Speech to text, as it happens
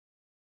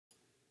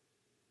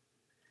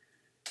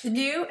The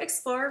new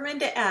Explore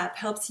Orinda app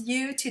helps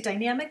you to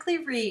dynamically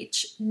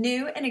reach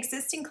new and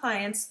existing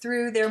clients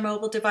through their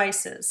mobile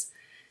devices.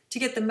 To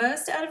get the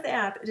most out of the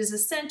app, it is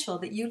essential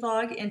that you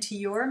log into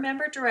your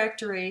member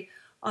directory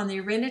on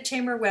the Orinda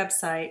Chamber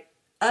website,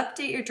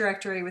 update your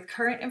directory with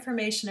current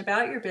information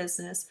about your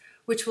business,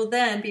 which will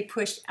then be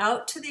pushed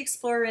out to the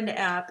Explore Orinda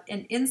app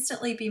and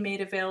instantly be made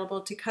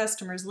available to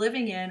customers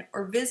living in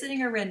or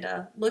visiting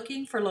Orinda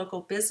looking for local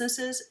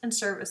businesses and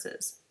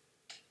services.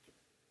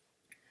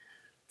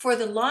 For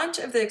the launch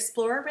of the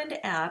Explore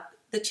Orinda app,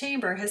 the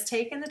Chamber has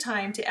taken the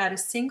time to add a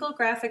single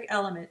graphic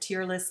element to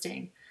your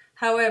listing.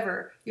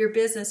 However, your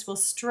business will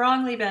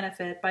strongly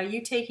benefit by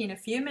you taking a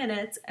few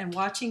minutes and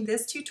watching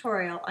this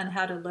tutorial on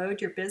how to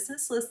load your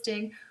business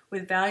listing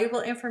with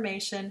valuable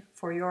information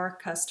for your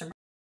customers.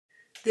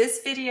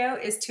 This video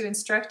is to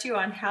instruct you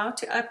on how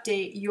to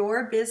update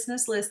your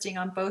business listing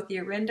on both the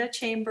Orinda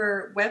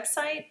Chamber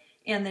website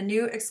and the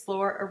new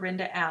Explore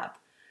Orinda app.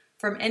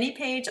 From any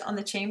page on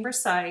the Chamber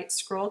site,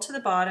 scroll to the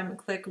bottom and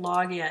click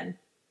Log In.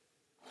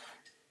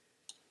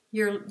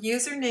 Your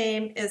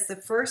username is the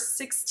first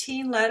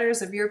 16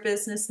 letters of your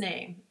business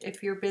name.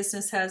 If your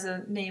business has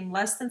a name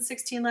less than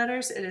 16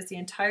 letters, it is the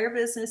entire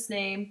business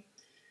name,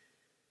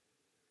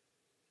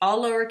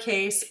 all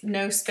lowercase,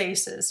 no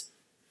spaces.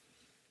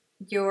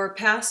 Your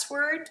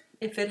password,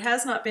 if it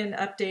has not been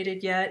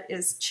updated yet,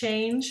 is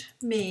change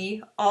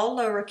me, all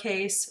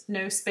lowercase,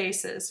 no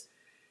spaces.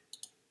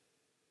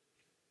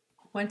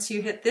 Once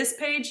you hit this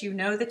page, you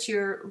know that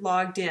you're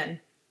logged in.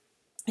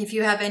 If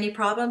you have any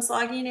problems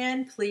logging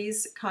in,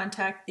 please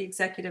contact the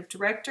executive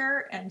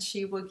director and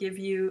she will give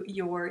you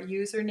your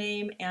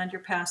username and your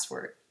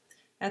password.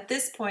 At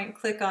this point,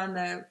 click on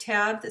the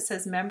tab that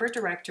says Member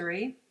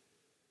Directory.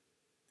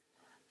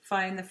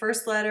 Find the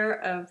first letter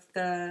of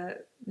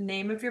the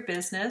name of your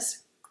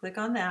business. Click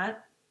on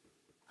that.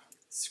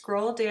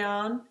 Scroll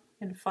down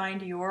and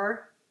find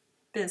your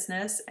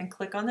business and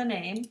click on the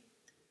name.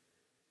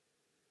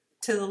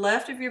 To the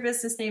left of your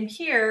business name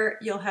here,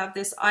 you'll have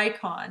this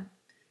icon.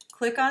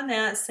 Click on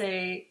that,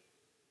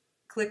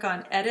 click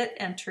on Edit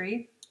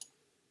Entry,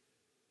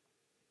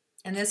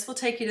 and this will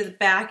take you to the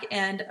back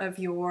end of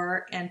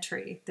your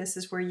entry. This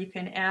is where you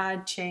can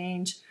add,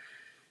 change,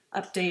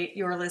 update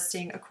your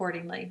listing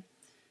accordingly.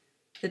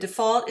 The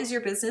default is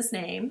your business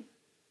name.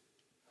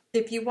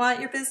 If you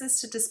want your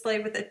business to display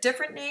with a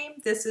different name,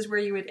 this is where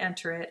you would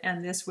enter it,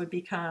 and this would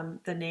become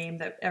the name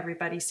that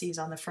everybody sees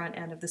on the front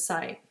end of the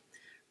site.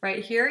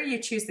 Right here, you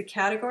choose the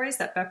categories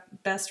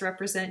that best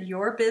represent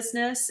your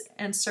business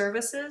and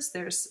services.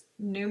 There's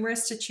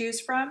numerous to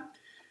choose from.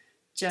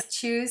 Just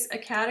choose a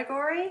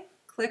category,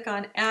 click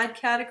on Add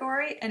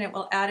Category, and it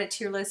will add it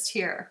to your list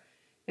here.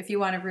 If you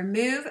want to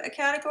remove a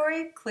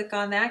category, click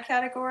on that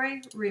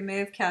category,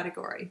 Remove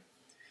Category.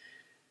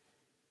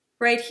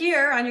 Right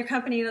here on your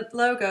company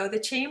logo, the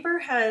Chamber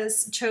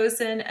has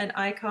chosen an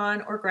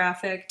icon or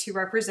graphic to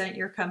represent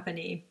your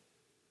company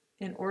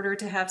in order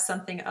to have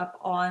something up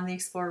on the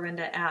Explore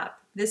Orinda app.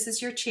 This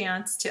is your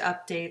chance to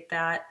update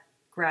that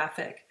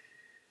graphic.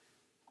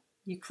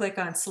 You click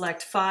on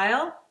Select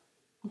File,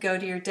 go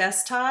to your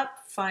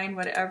desktop, find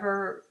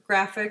whatever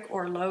graphic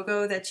or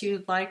logo that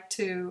you'd like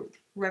to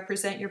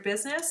represent your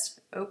business,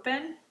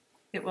 open,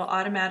 it will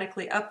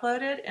automatically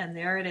upload it, and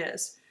there it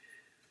is.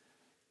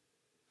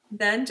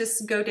 Then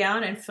just go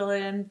down and fill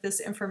in this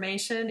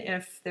information.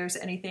 If there's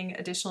anything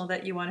additional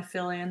that you want to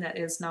fill in that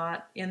is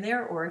not in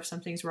there, or if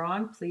something's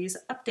wrong, please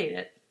update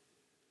it.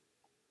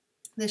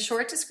 The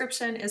short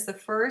description is the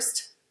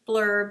first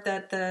blurb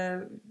that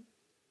the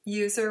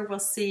user will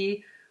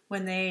see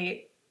when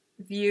they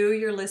view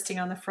your listing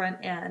on the front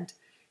end.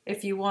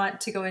 If you want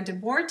to go into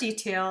more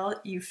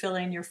detail, you fill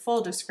in your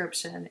full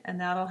description,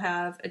 and that'll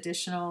have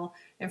additional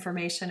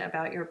information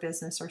about your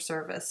business or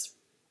service.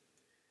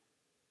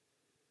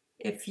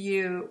 If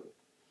you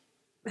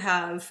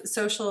have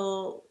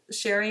social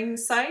sharing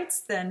sites,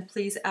 then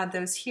please add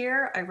those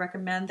here. I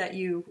recommend that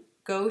you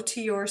go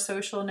to your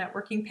social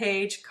networking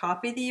page,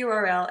 copy the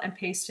URL, and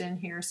paste it in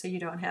here so you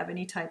don't have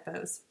any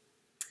typos.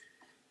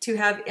 To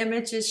have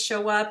images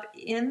show up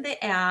in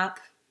the app,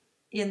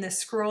 in the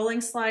scrolling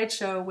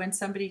slideshow, when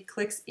somebody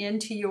clicks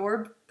into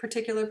your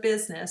particular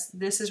business,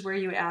 this is where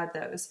you add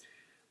those.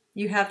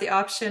 You have the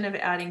option of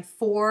adding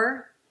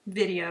four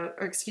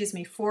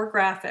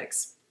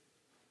graphics.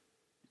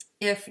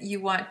 If you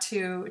want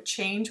to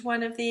change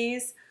one of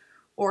these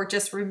or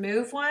just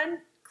remove one,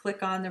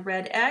 click on the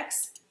red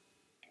X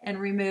and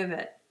remove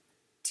it.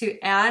 To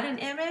add an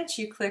image,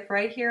 you click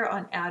right here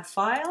on Add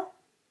File.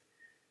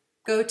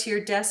 Go to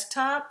your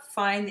desktop,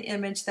 find the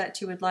image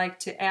that you would like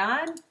to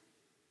add.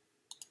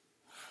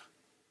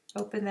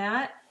 Open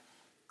that,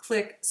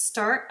 click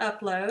Start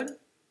Upload,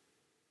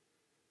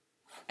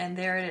 and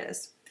there it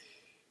is.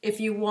 If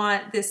you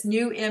want this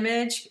new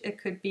image, it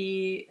could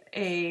be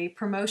a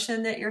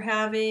promotion that you're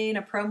having,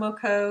 a promo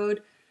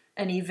code,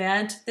 an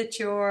event that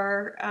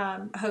you're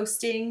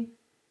hosting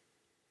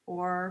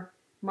or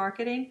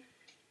marketing.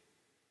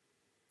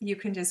 You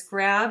can just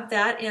grab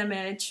that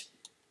image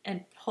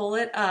and pull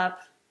it up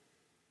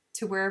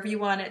to wherever you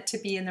want it to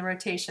be in the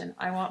rotation.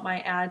 I want my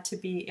ad to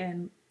be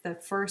in the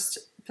first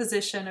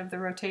position of the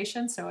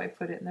rotation, so I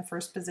put it in the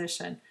first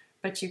position.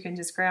 But you can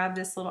just grab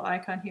this little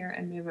icon here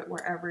and move it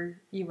wherever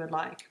you would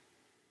like.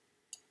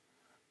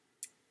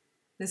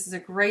 This is a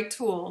great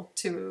tool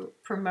to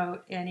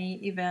promote any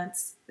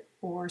events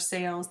or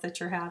sales that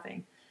you're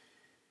having.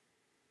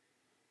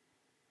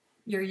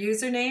 Your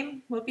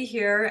username will be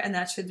here, and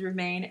that should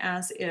remain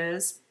as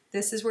is.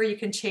 This is where you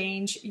can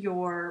change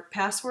your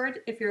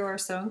password if you are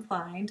so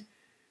inclined.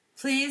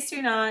 Please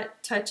do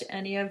not touch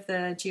any of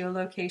the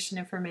geolocation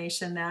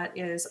information that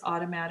is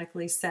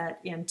automatically set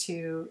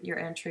into your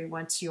entry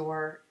once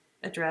your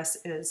address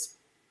is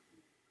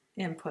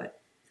input.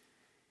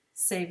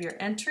 Save your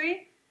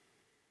entry,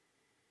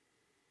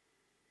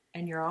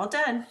 and you're all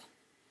done.